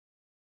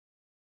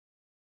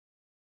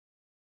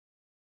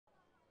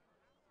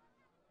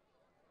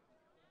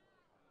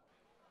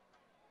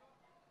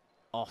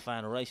off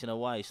and racing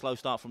away. Slow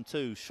start from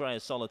 2.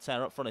 SHREYAS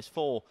SOLITAIR up front is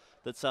 4.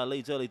 That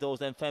leads early doors.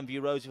 Then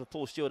FENVIEW Rosie for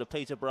Paul Steward of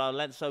Peterborough.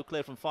 Length so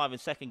clear from 5 in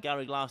second.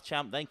 GARRYGLASS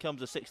Champ. Then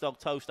comes the 6-dog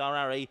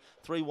Towstar Arry.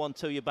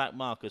 3-1-2 your back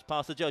markers.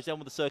 Past the judge then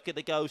with the circuit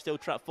that goes. Still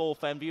trap 4.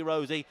 FENVIEW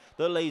Rosie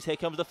that leads. Here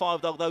comes the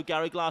 5-dog though.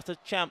 GARRYGLASS to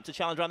Champ to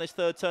challenge around this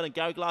third turn. And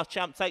GARRYGLASS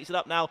Champ takes it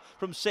up now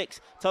from 6.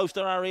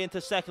 Towstar Arry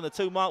into second. The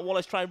 2 Mark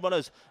Wallis trained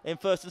runners in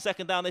first and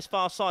second down this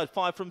far side.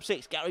 5 from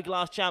 6.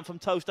 GARRYGLASS Champ from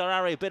Towstar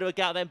Arry. A bit of a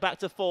gap then back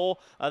to 4.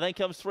 Then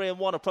comes 3 and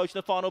 1 approaching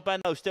the final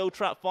bend though. Still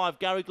trap 5.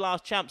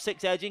 GARRYGLASS Champ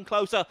 6 edging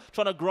closer.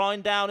 Trying to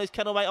grind down his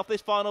kennelmate off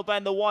this final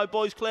bend. The wide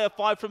boys clear.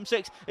 5 from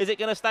 6. Is it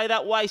going to stay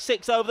that way?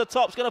 6 over the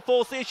top's going to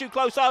force the issue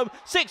close home.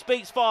 6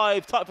 beats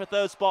 5. Tight for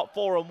third spot.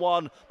 4 and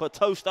 1. But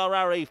Towstar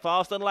Arry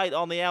fast and late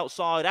on the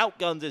outside.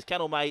 Outguns his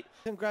kennelmate.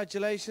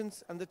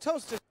 Congratulations and the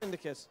Towster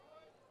Syndicate.